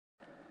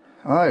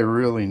I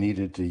really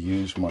needed to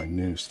use my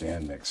new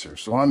stand mixer,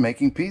 so I'm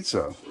making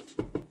pizza.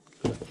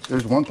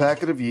 There's 1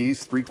 packet of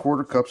yeast,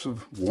 3/4 cups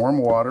of warm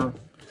water,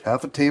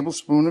 half a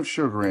tablespoon of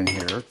sugar in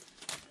here,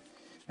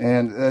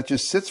 and that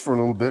just sits for a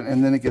little bit,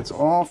 and then it gets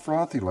all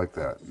frothy like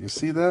that. You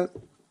see that?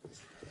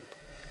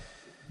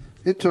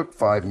 It took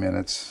 5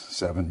 minutes,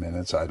 7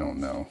 minutes, I don't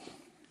know.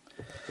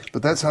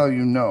 But that's how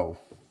you know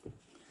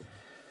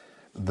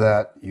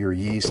that your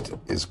yeast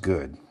is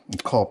good.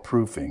 It's called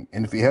proofing.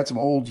 And if you had some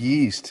old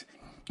yeast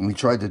and you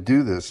tried to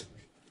do this,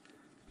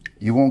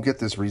 you won't get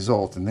this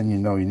result, and then you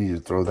know you need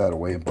to throw that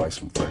away and buy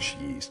some fresh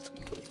yeast.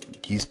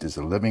 Yeast is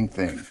a living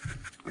thing.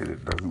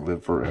 It doesn't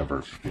live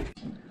forever.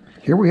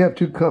 Here we have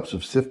 2 cups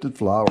of sifted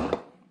flour.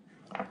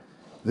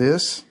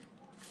 This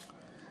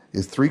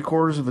is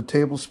 3/4 of a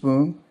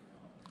tablespoon.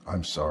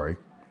 I'm sorry.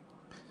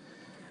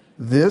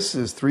 This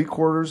is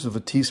 3/4 of a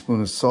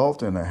teaspoon of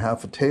salt and a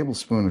half a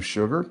tablespoon of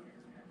sugar.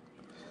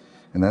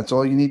 And that's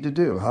all you need to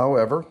do.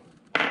 However,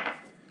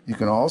 you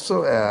can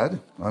also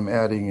add, I'm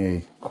adding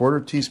a 1/4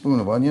 teaspoon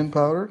of onion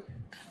powder.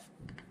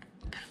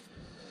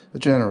 A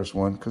generous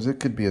one, because it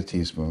could be a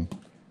teaspoon.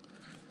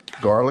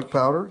 Garlic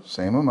powder,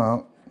 same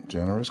amount,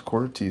 generous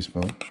 1/4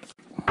 teaspoon.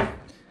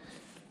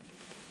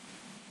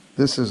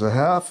 This is a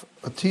half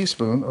a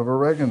teaspoon of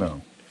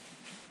oregano.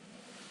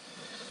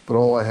 But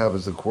all I have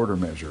is the 1/4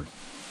 measure.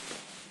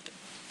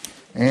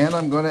 And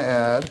I'm going to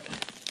add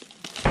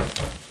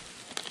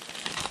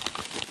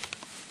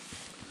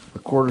a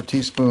 1/4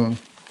 teaspoon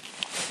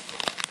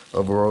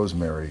of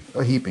rosemary,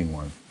 a heaping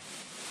one,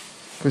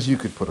 because you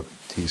could put a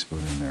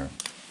teaspoon in there.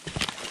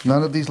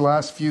 None of these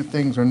last few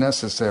things are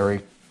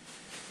necessary.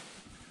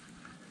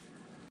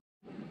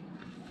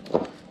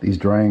 These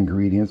dry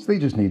ingredients, they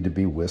just need to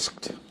be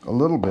whisked a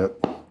little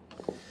bit.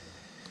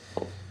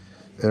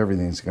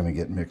 Everything's going to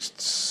get mixed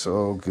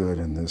so good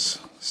in this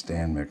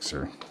stand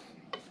mixer.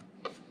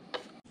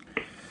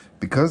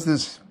 Because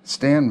this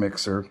stand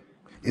mixer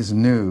is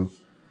new,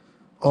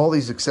 all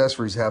these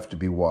accessories have to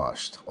be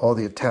washed. All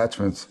the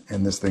attachments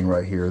in this thing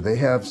right here, they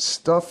have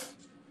stuff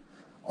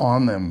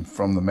on them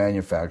from the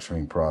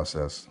manufacturing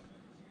process.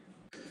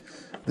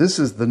 This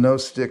is the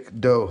no-stick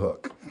dough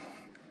hook.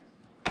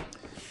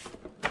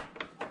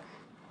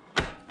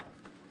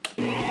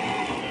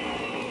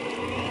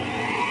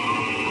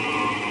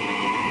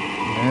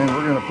 And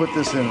we're going to put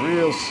this in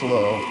real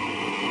slow.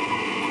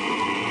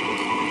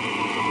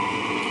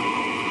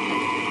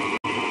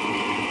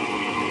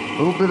 A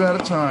little bit at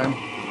a time.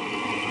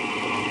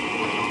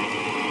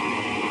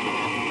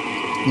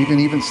 You can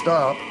even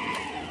stop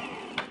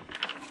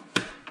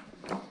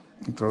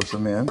and throw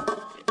some in.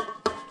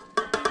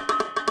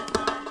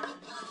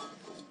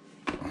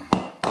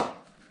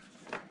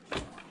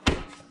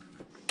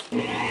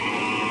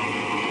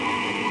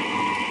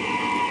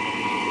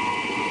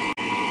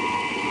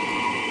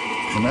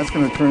 And that's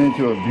going to turn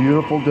into a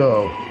beautiful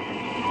dough.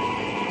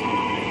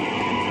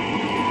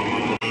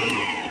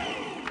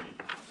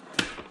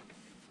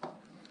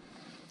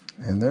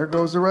 And there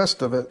goes the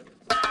rest of it.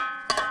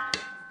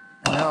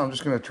 Now I'm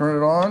just going to turn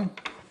it on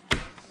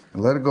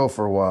and let it go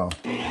for a while.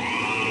 And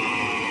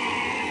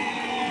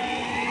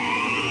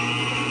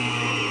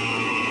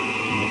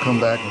we'll come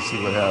back and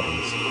see what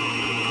happens.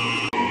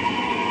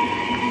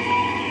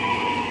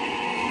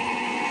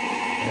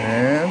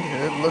 And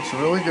it looks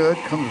really good.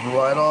 Comes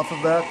right off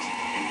of that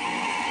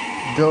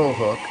dough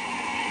hook.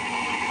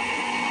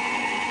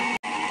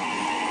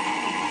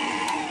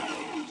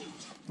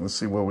 Let's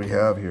see what we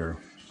have here.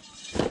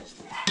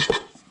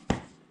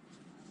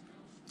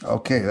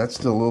 Okay, that's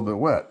still a little bit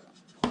wet.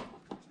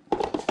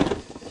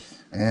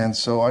 And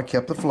so I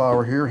kept the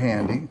flour here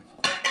handy.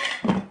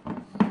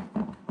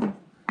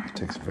 It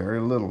takes very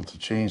little to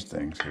change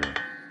things here.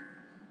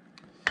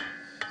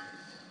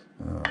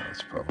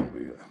 It's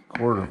probably a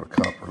 1/4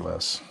 cup or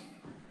less.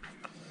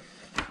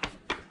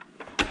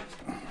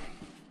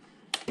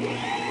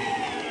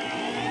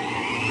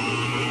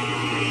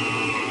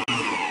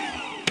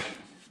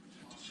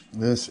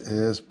 This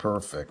is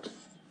perfect.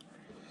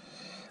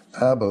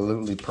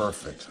 Absolutely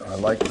perfect. I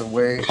like the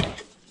way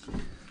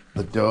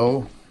the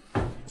dough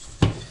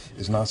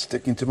is not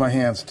sticking to my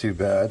hands too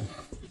bad.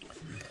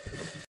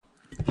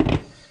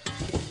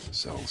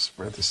 So we'll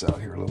spread this out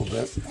here a little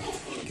bit.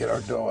 Get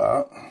our dough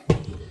out.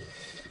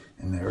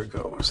 And there it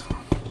goes.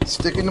 It's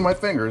sticking to my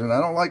fingers, and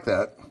I don't like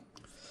that.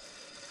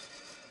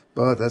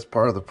 But that's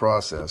part of the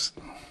process.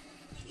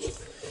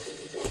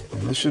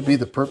 And this should be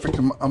the perfect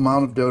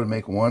amount of dough to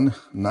make one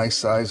nice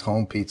size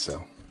home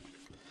pizza.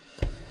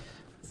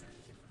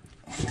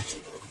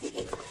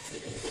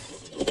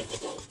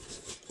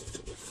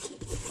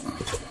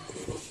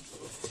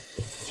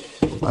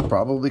 I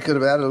probably could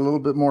have added a little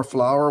bit more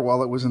flour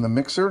while it was in the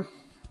mixer.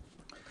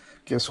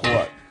 Guess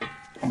what?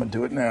 I'm going to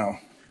do it now.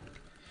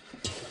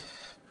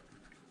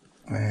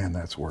 Man,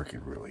 that's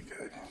working really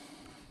good.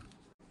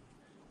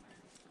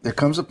 There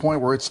comes a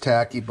point where it's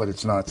tacky, but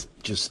it's not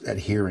just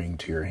adhering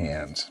to your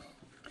hands.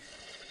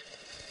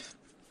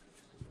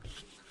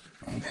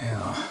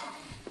 Now,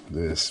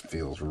 this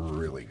feels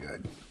really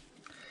good.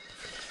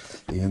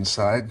 The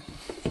inside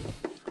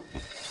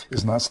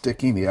is not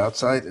sticking. The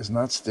outside is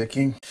not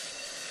sticking.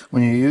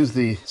 When you use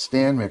the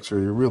stand mixer,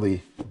 you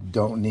really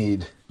don't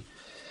need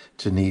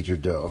to knead your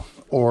dough,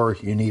 or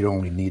you need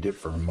only knead it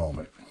for a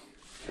moment.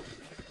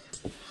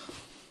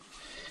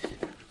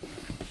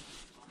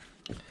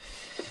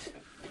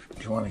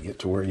 You want to get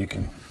to where you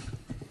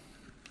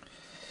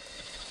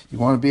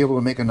want to be able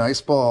to make a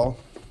nice ball.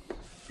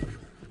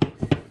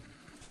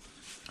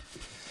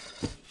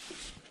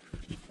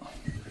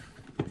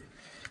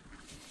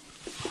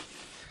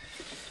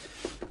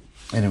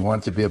 And you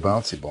want it to be a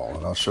bouncy ball,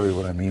 and I'll show you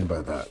what I mean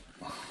by that.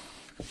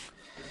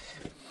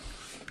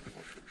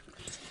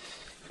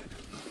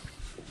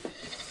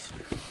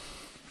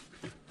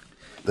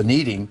 The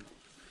kneading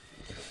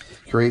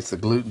creates the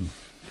gluten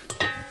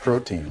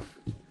protein,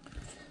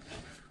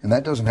 and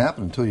that doesn't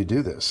happen until you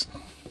do this.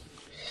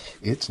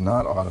 It's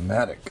not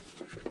automatic.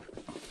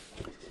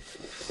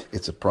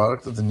 It's a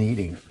product of the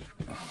kneading.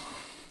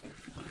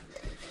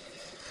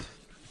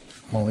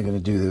 I'm only going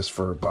to do this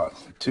for about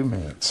 2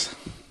 minutes.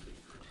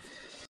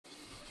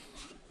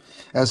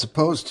 As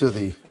opposed to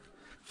the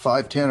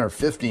 5, 10, or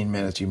 15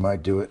 minutes you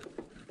might do it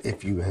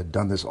if you had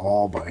done this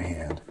all by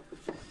hand.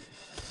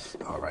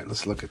 All right,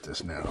 let's look at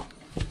this now.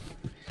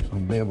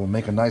 I'm able to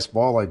make a nice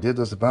ball like I did.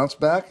 Does it bounce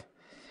back?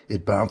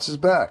 It bounces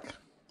back.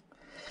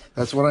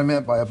 That's what I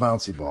meant by a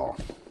bouncy ball.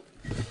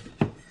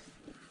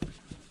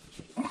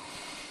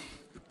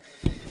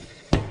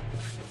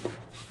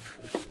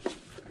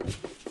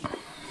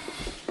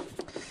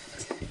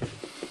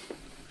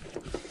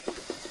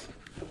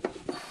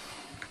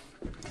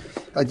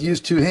 I'd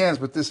use 2 hands,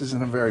 but this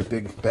isn't a very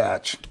big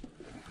batch.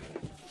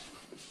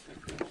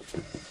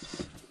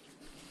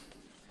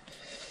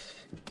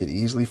 It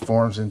easily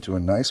forms into a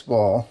nice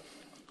ball.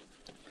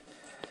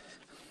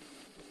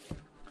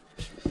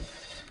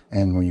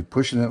 And when you're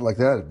pushing it like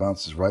that, it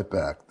bounces right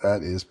back.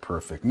 That is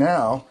perfect.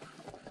 Now,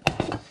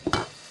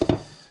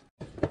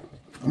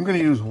 I'm going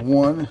to use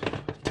 1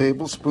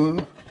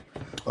 tablespoon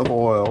of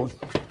oil.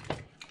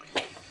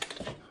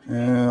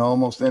 And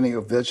almost any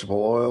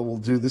vegetable oil will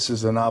do. This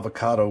is an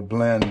avocado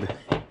blend.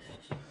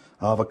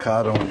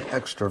 Avocado and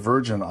extra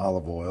virgin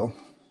olive oil.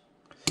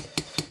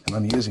 And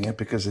I'm using it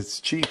because it's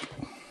cheap.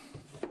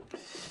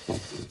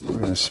 We're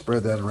going to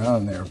spread that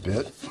around there a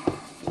bit.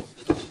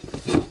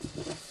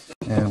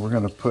 And we're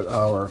going to put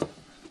our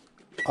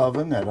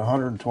oven at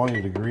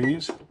 120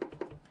 degrees.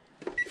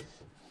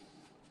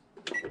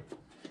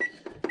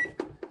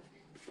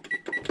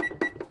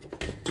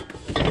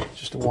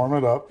 Just to warm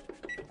it up.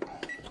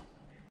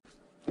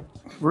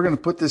 We're going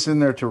to put this in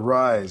there to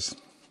rise.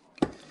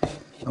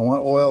 I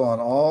want oil on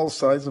all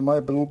sides of my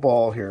little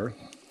ball here.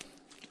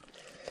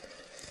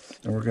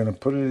 And we're going to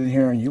put it in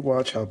here, and you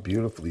watch how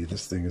beautifully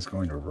this thing is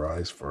going to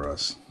rise for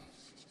us.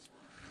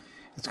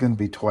 It's going to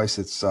be twice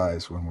its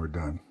size when we're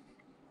done.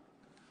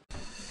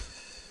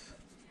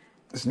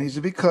 This needs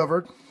to be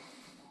covered.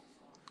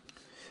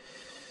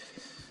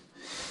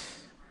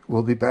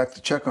 We'll be back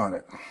to check on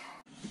it.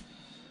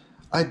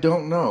 I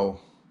don't know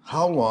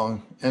how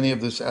long any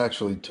of this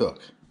actually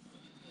took.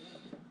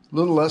 A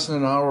little less than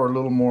an hour or a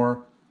little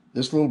more.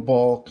 This little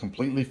ball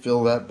completely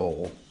filled that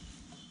bowl.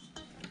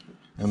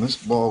 And this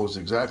ball was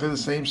exactly the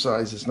same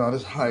size. It's not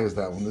as high as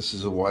that one. This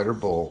is a wider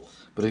bowl,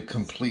 but it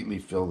completely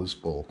filled this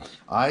bowl.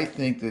 I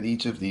think that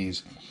each of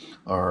these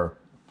are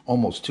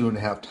almost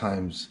 2.5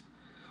 times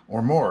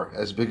or more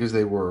as big as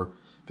they were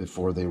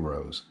before they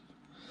rose.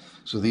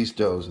 So these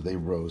doughs, they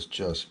rose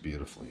just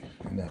beautifully.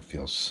 And that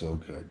feels so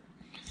good.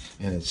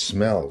 And it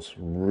smells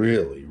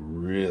really,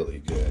 really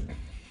good.